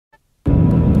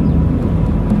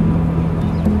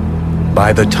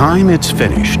By the time it's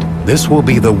finished, this will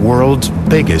be the world's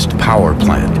biggest power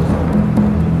plant.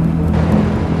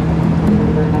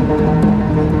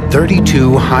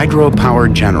 32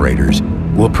 hydro-powered generators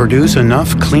will produce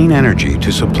enough clean energy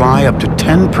to supply up to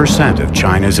 10% of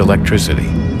China's electricity.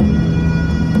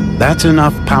 That's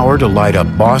enough power to light up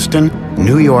Boston,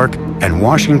 New York, and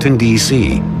Washington,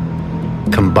 D.C.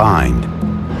 combined.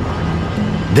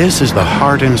 This is the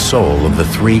heart and soul of the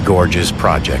Three Gorges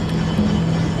project.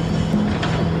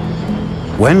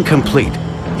 When complete,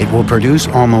 it will produce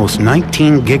almost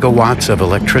 19 gigawatts of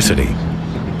electricity.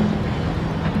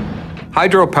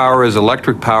 Hydropower is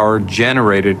electric power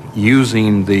generated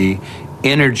using the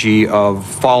energy of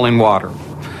falling water.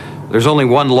 There's only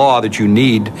one law that you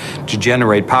need to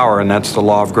generate power, and that's the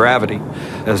law of gravity.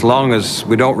 As long as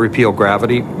we don't repeal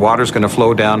gravity, water's going to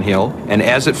flow downhill, and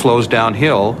as it flows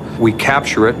downhill, we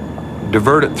capture it,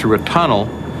 divert it through a tunnel,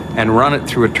 and run it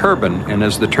through a turbine, and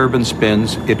as the turbine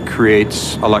spins, it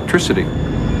creates electricity.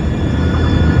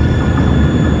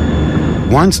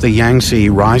 Once the Yangtze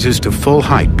rises to full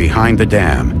height behind the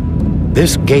dam,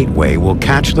 this gateway will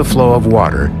catch the flow of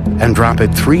water and drop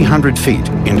it 300 feet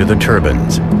into the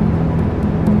turbines.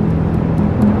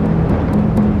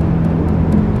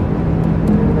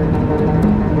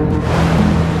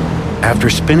 After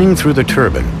spinning through the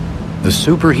turbine, the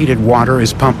superheated water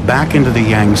is pumped back into the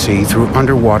Yangtze through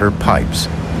underwater pipes.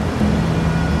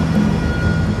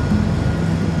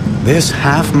 This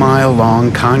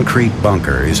half-mile-long concrete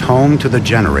bunker is home to the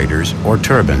generators, or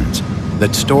turbines,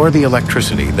 that store the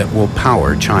electricity that will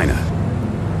power China.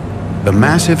 The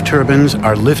massive turbines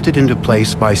are lifted into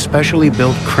place by specially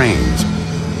built cranes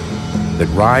that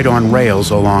ride on rails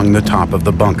along the top of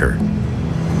the bunker.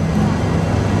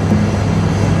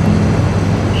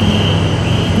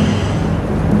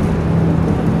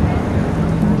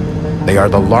 They are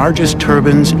the largest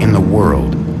turbines in the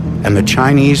world, and the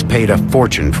Chinese paid a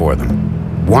fortune for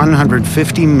them,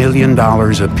 $150 million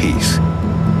apiece.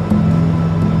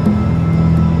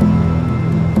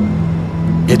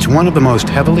 It's one of the most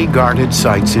heavily guarded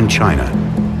sites in China.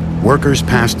 Workers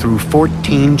pass through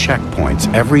 14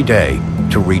 checkpoints every day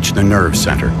to reach the nerve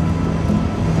center.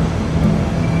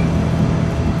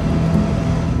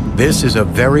 This is a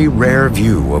very rare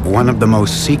view of one of the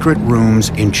most secret rooms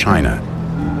in China.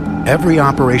 Every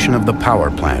operation of the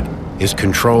power plant is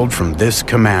controlled from this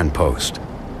command post.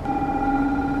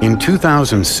 In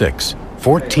 2006,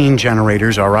 14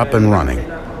 generators are up and running.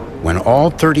 When all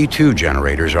 32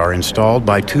 generators are installed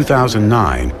by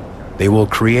 2009, they will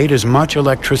create as much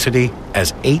electricity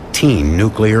as 18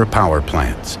 nuclear power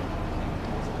plants.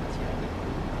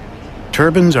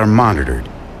 Turbines are monitored,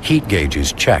 heat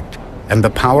gauges checked, and the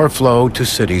power flow to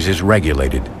cities is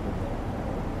regulated.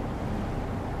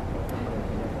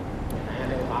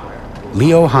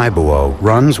 Liu Haibuo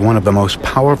runs one of the most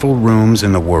powerful rooms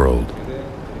in the world.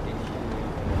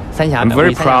 I'm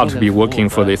very proud to be working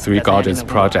for the Three Gorges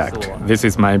project. This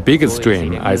is my biggest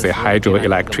dream as a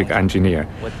hydroelectric engineer.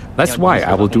 That's why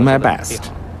I will do my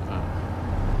best.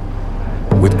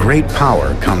 With great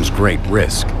power comes great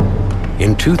risk.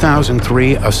 In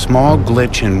 2003, a small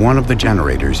glitch in one of the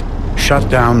generators shut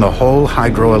down the whole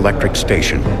hydroelectric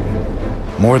station.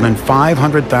 More than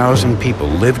 500,000 people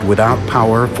lived without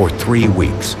power for 3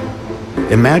 weeks.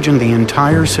 Imagine the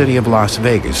entire city of Las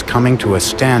Vegas coming to a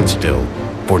standstill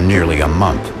for nearly a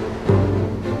month.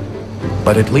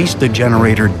 But at least the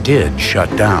generator did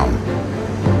shut down.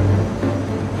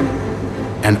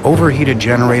 An overheated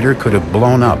generator could have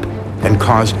blown up and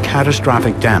caused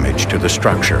catastrophic damage to the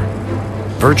structure.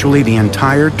 Virtually the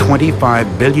entire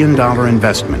 $25 billion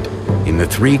investment in the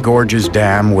Three Gorges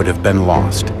Dam would have been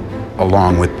lost,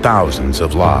 along with thousands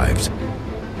of lives.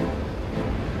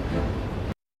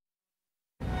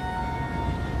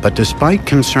 But despite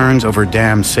concerns over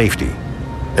dam safety,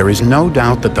 there is no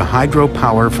doubt that the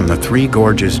hydropower from the Three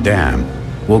Gorges Dam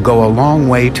will go a long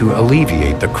way to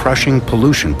alleviate the crushing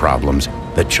pollution problems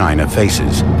that China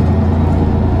faces.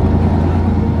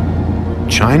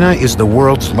 China is the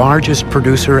world's largest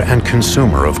producer and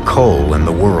consumer of coal in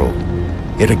the world.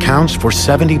 It accounts for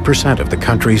 70% of the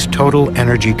country's total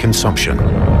energy consumption.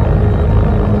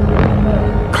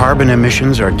 Carbon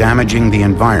emissions are damaging the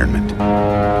environment.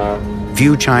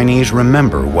 Few Chinese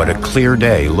remember what a clear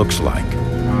day looks like.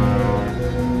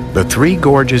 The Three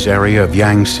Gorges area of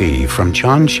Yangtze, from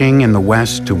Chongqing in the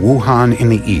west to Wuhan in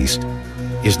the east,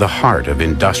 is the heart of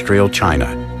industrial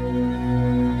China.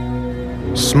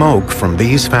 Smoke from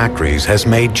these factories has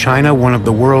made China one of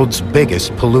the world's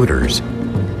biggest polluters.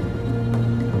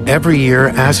 Every year,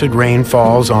 acid rain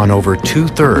falls on over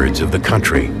 2/3 of the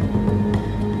country.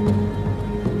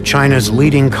 China's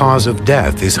leading cause of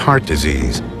death is heart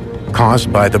disease,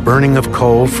 caused by the burning of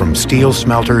coal from steel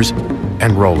smelters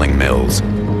and rolling mills.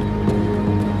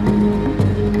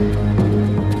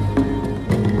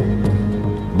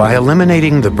 By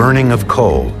eliminating the burning of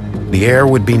coal, the air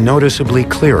would be noticeably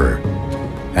clearer,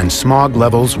 and smog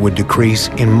levels would decrease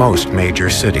in most major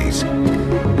cities.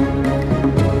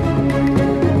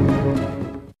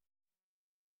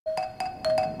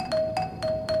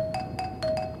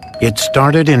 It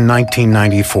started in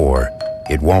 1994.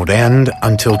 It won't end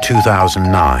until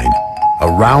 2009.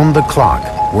 Around the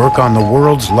clock, work on the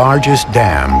world's largest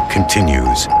dam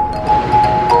continues.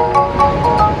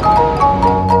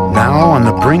 Now on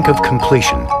the brink of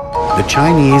completion, the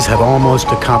Chinese have almost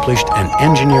accomplished an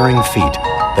engineering feat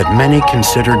that many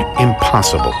considered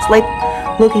impossible. It's like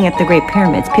looking at the Great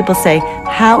Pyramids. People say,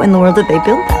 how in the world did they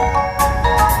build them?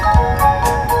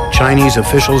 Chinese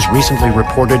officials recently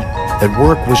reported that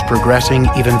work was progressing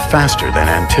even faster than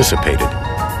anticipated.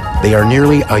 They are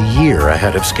nearly a year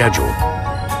ahead of schedule.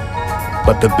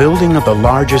 But the building of the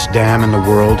largest dam in the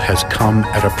world has come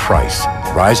at a price.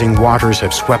 Rising waters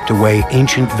have swept away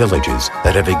ancient villages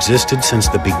that have existed since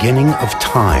the beginning of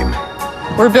time.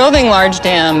 We're building large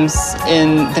dams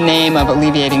in the name of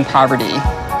alleviating poverty.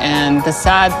 And the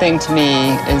sad thing to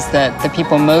me is that the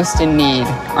people most in need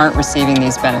aren't receiving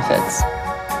these benefits.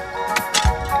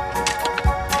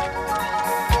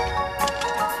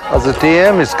 The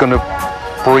dam is going to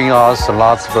bring us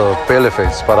lots of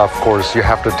benefits, but of course you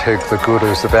have to take the good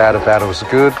with the bad with the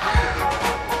good.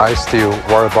 I still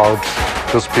worry about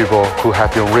those people who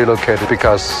have been relocated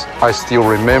because I still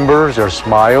remember their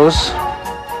smiles.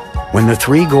 When the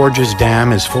Three Gorges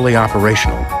Dam is fully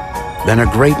operational, then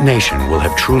a great nation will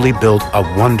have truly built a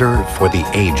wonder for the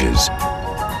ages.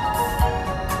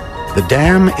 The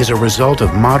dam is a result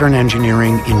of modern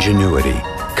engineering ingenuity,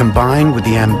 combined with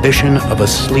the ambition of a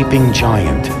sleeping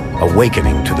giant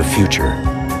awakening to the future.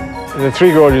 The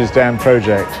Three Gorges Dam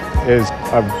project is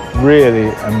a really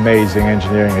amazing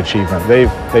engineering achievement.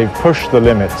 They've pushed the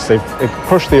limits, they've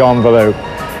pushed the envelope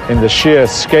in the sheer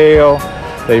scale.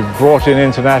 They've brought in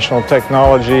international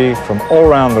technology from all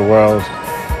around the world,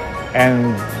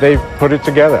 and they've put it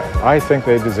together. I think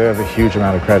they deserve a huge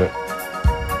amount of credit.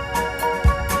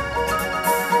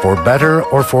 For better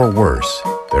or for worse,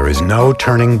 there is no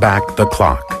turning back the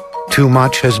clock. Too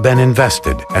much has been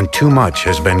invested and too much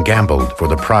has been gambled for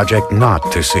the project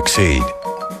not to succeed.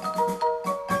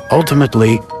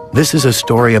 Ultimately, this is a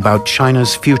story about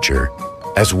China's future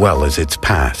as well as its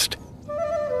past.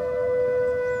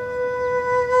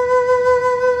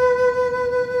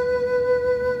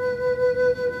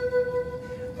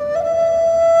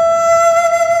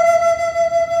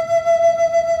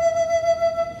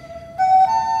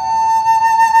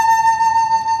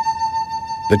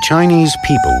 The Chinese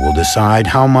people will decide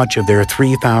how much of their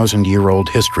 3,000-year-old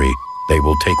history they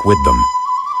will take with them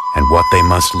and what they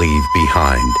must leave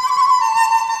behind.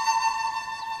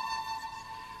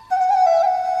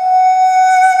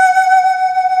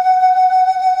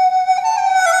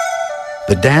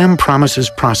 The dam promises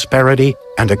prosperity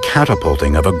and a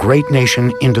catapulting of a great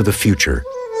nation into the future,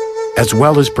 as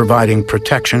well as providing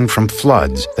protection from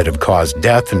floods that have caused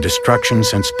death and destruction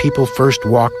since people first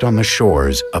walked on the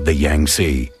shores of the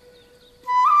Yangtze.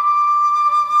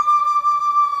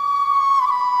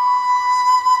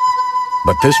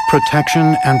 But this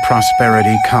protection and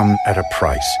prosperity come at a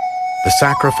price. The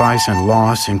sacrifice and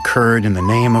loss incurred in the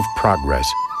name of progress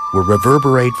will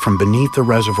reverberate from beneath the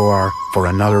reservoir for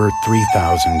another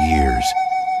 3,000 years.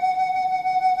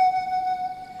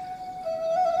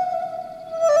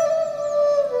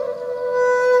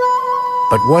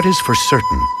 But what is for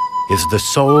certain is the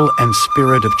soul and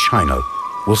spirit of China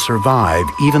will survive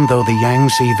even though the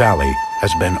Yangtze Valley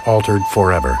has been altered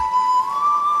forever.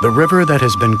 The river that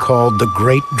has been called the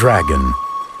Great Dragon,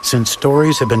 since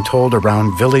stories have been told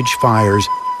around village fires,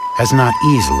 has not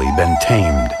easily been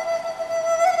tamed.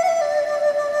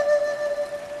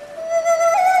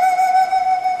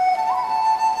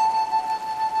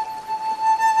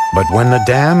 But when the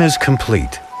dam is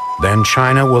complete, then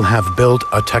China will have built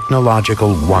a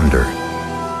technological wonder.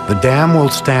 The dam will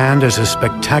stand as a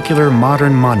spectacular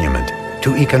modern monument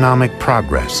to economic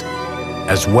progress,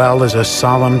 as well as a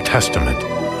solemn testament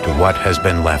to what has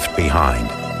been left behind,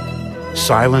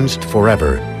 silenced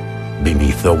forever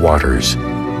beneath the waters.